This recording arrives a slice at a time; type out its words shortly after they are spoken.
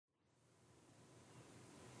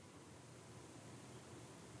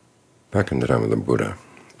Back in the time of the Buddha,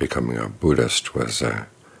 becoming a Buddhist was a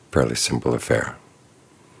fairly simple affair.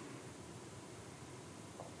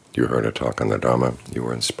 You heard a talk on the Dhamma, you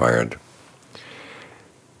were inspired,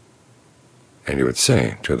 and you would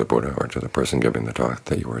say to the Buddha or to the person giving the talk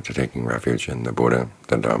that you were taking refuge in the Buddha,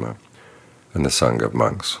 the Dhamma, and the Sangha of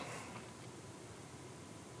monks.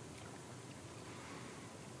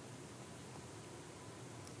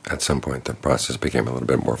 At some point the process became a little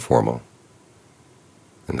bit more formal.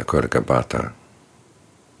 In the Khuddaka Bhatta,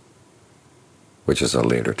 which is a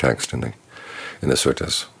later text in the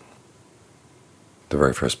suttas, the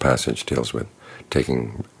very first passage deals with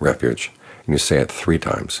taking refuge, and you say it 3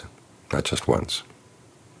 times, not just once.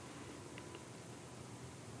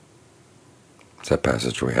 It's that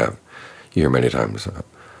passage we have. You hear many times,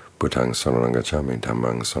 Bhutang Saranang Gacchami,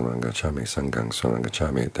 Dhammang Saranang Gacchami, Sanghang Saranang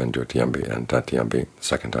Gacchami, then Dutiyampi and Tatiyampi,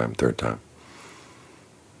 2nd time, 3rd time.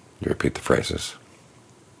 You repeat the phrases.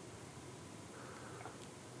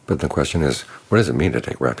 But the question is, what does it mean to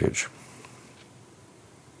take refuge?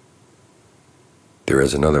 There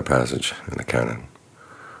is another passage in the canon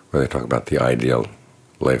where they talk about the ideal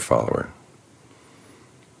lay follower.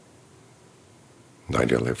 The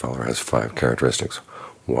ideal lay follower has 5 characteristics.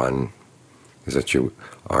 1 is that you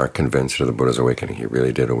are convinced of the Buddha's awakening. He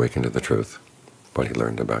really did awaken to the truth. What he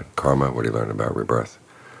learned about karma, what he learned about rebirth,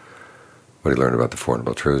 what he learned about the Four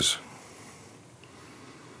Noble Truths.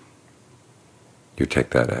 You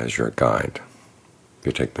take that as your guide.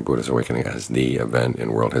 You take the Buddha's awakening as the event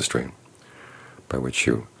in world history by which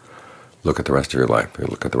you look at the rest of your life, you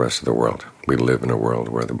look at the rest of the world. We live in a world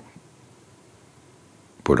where the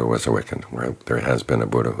Buddha was awakened, where there has been a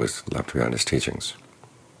Buddha who has left behind his teachings.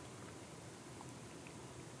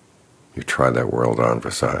 You try that world on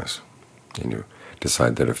for size, and you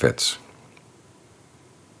decide that it fits.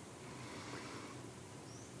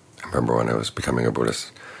 I remember when I was becoming a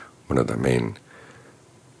Buddhist, one of the main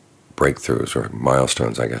breakthroughs, or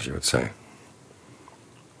milestones I guess you would say,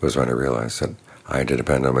 was when I realized that I had to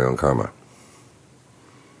depend on my own karma.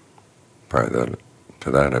 Prior to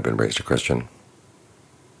that I'd been raised a Christian,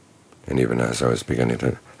 and even as I was beginning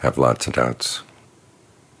to have lots of doubts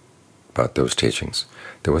about those teachings,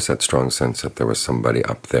 there was that strong sense that there was somebody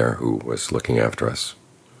up there who was looking after us.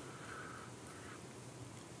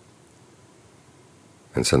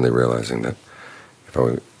 And suddenly realizing that if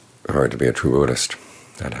I were to be a true Buddhist,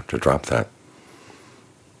 I'd have to drop that,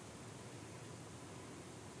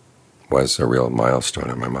 was a real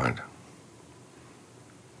milestone in my mind.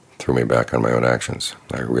 Threw me back on my own actions.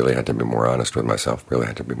 I really had to be more honest with myself, really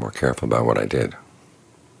had to be more careful about what I did.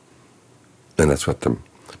 And that's what the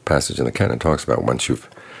passage in the canon talks about. Once you've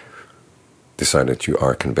decided you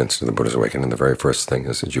are convinced of the Buddha's awakening, the very first thing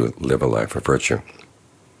is that you live a life of virtue.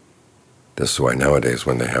 This is why nowadays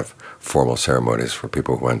when they have formal ceremonies for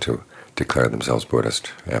people who want to declare themselves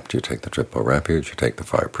Buddhist, after you take the Triple Refuge, you take the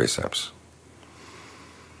 5 precepts,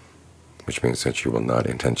 which means that you will not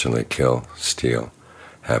intentionally kill, steal,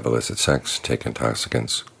 have illicit sex, take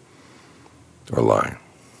intoxicants, or lie.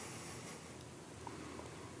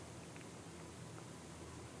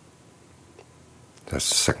 That's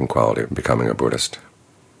the second quality of becoming a Buddhist,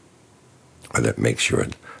 or that makes you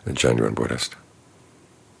a genuine Buddhist.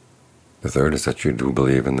 The third is that you do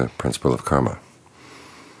believe in the principle of karma.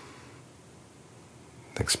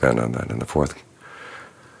 Expand on that in the 4th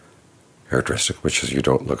characteristic, which is you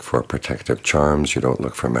don't look for protective charms, you don't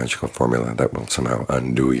look for a magical formula that will somehow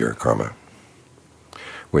undo your karma,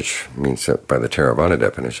 which means that by the Theravada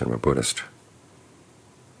definition of a Buddhist,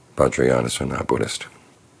 Vajrayanas are not Buddhist,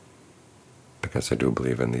 because they do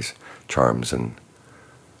believe in these charms and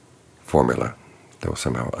formula that will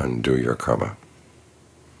somehow undo your karma.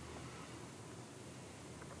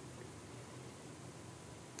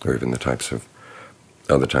 Or even the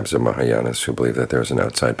other types of Mahayanas who believe that there's an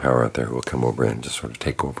outside power out there who will come over and just sort of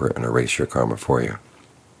take over and erase your karma for you.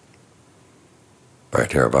 By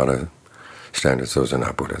Theravada standards, those are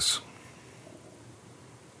not Buddhists.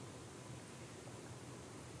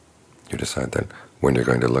 You decide that when you're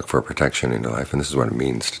going to look for protection in your life, and this is what it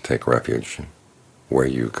means to take refuge, where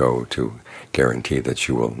you go to guarantee that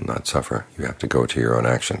you will not suffer, you have to go to your own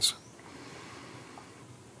actions.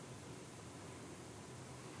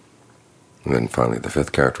 And then finally, the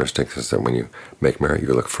 5th characteristic is that when you make merit,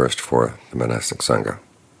 you look first for the monastic Sangha.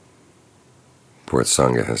 The word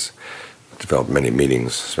Sangha has developed many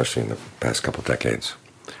meanings, especially in the past couple decades.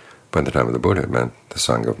 By the time of the Buddha, it meant the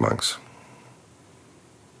Sangha of monks.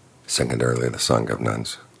 Secondarily, the Sangha of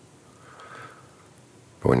nuns.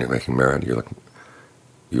 But when you're making merit,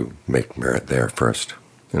 you make merit there first.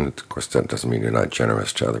 And of course, that doesn't mean you're not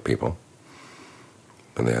generous to other people.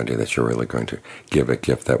 and the idea that you're really going to give a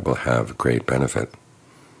gift that will have great benefit,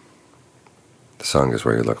 the Sangha is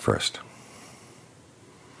where you look first.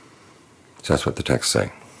 So that's what the texts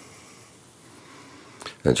say.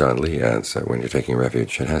 And John Lee adds that when you're taking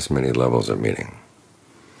refuge, it has many levels of meaning.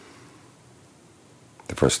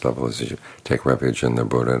 The first level is you take refuge in the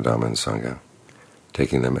Buddha, Dhamma, and Sangha,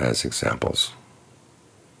 taking them as examples.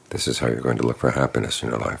 This is how you're going to look for happiness in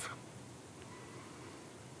your life.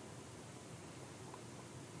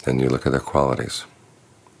 Then you look at their qualities,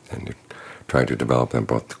 and you try to develop them,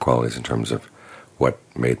 both the qualities in terms of what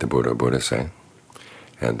made the Buddha a Buddha, say,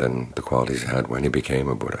 and then the qualities he had when he became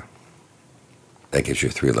a Buddha. That gives you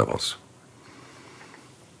 3 levels.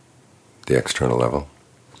 The external level,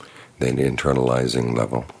 then the internalizing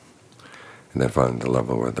level, and then finally the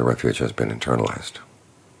level where the refuge has been internalized.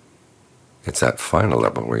 It's that final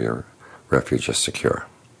level where your refuge is secure.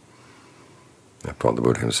 After all, the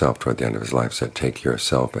Buddha himself, toward the end of his life, said, take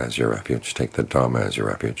yourself as your refuge, take the Dhamma as your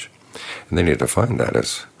refuge. And then you define that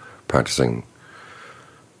as practicing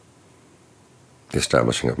the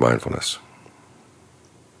establishing of mindfulness,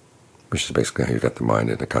 which is basically how you get the mind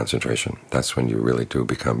into concentration. That's when you really do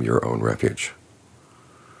become your own refuge.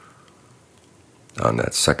 On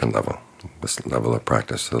that second level, this level of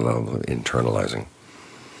practice, the level of internalizing.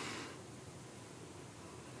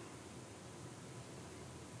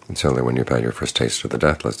 It's only when you've had your first taste of the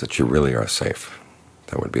deathless that you really are safe.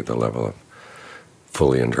 That would be the level of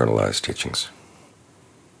fully internalized teachings.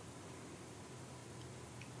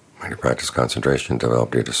 When you practice concentration,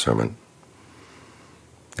 develop your discernment,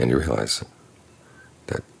 and you realize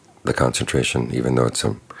that the concentration, even though it's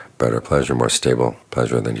a better pleasure, more stable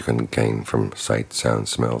pleasure than you can gain from sight, sound,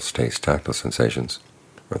 smells, taste, tactile sensations,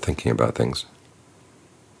 or thinking about things,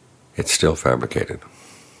 it's still fabricated.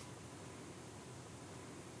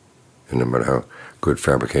 And no matter how good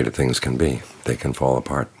fabricated things can be, they can fall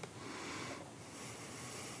apart.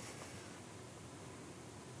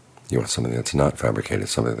 You want something that's not fabricated,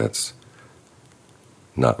 something that's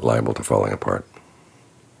not liable to falling apart.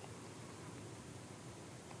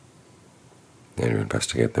 And you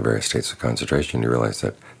investigate the various states of concentration, you realize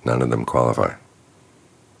that none of them qualify.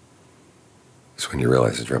 It's when you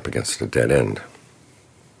realize that you're up against a dead end,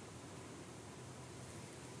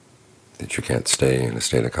 that you can't stay in a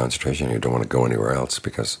state of concentration, you don't want to go anywhere else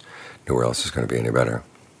because nowhere else is going to be any better,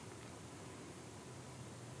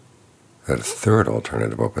 that a third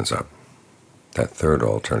alternative opens up. That third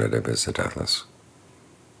alternative is the deathless.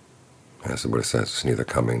 As the Buddha says, it's neither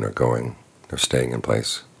coming nor going, nor staying in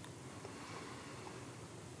place.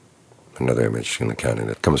 Another image in the canon,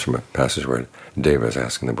 it comes from a passage where Deva is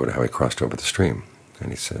asking the Buddha how he crossed over the stream.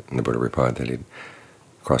 And he said, and the Buddha replied that he'd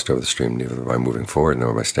crossed over the stream neither by moving forward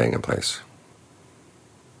nor by staying in place.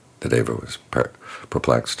 The Deva was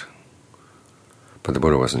perplexed. But the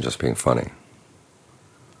Buddha wasn't just being funny.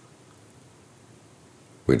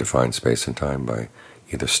 We define space and time by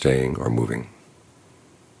either staying or moving.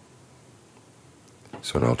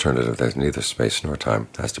 So an alternative that's neither space nor time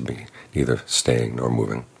has to be neither staying nor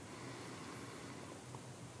moving.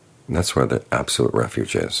 And that's where the absolute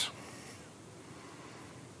refuge is.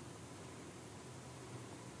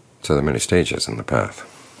 So there are many stages in the path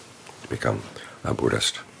to become a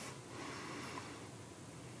Buddhist.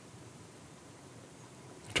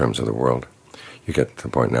 In terms of the world, you get to the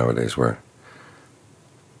point nowadays where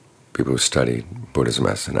people who study Buddhism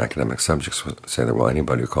as an academic subject will say that, well,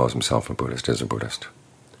 anybody who calls himself a Buddhist is a Buddhist,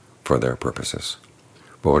 for their purposes.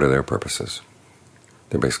 But what are their purposes?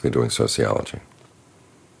 They're basically doing sociology.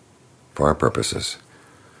 For our purposes,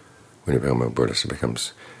 when you become a Buddhist, it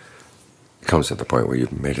comes at the point where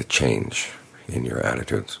you've made a change in your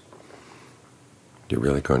attitudes. You're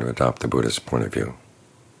really going to adopt the Buddha's point of view,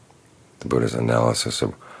 the Buddha's analysis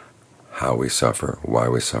of how we suffer, why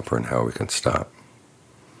we suffer, and how we can stop.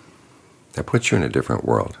 That puts you in a different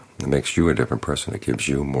world. It makes you a different person. It gives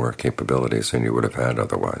you more capabilities than you would have had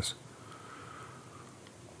otherwise.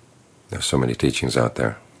 There's so many teachings out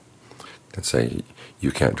there that say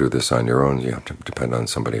you can't do this on your own, you have to depend on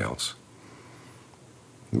somebody else.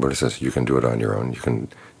 The Buddha says you can do it on your own, you can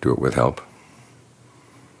do it with help,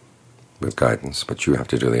 with guidance, but you have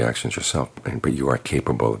to do the actions yourself. But you are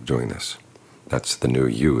capable of doing this. That's the new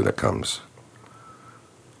you that comes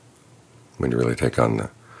when you really take on the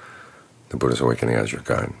Buddha's awakening as your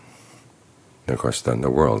guide. And of course then the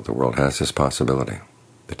world has this possibility.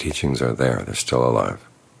 The teachings are there, they're still alive.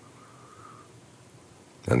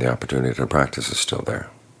 And the opportunity to practice is still there.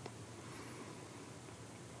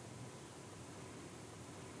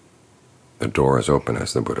 The door is open,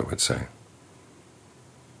 as the Buddha would say.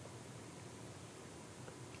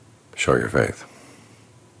 Show your faith.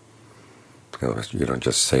 In other words, you don't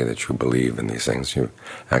just say that you believe in these things, you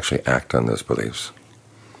actually act on those beliefs.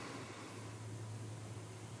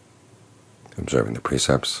 Observing the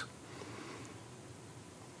precepts,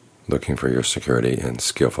 looking for your security in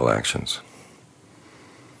skillful actions.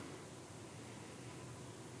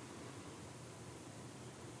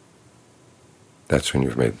 That's when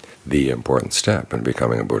you've made the important step in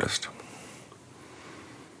becoming a Buddhist.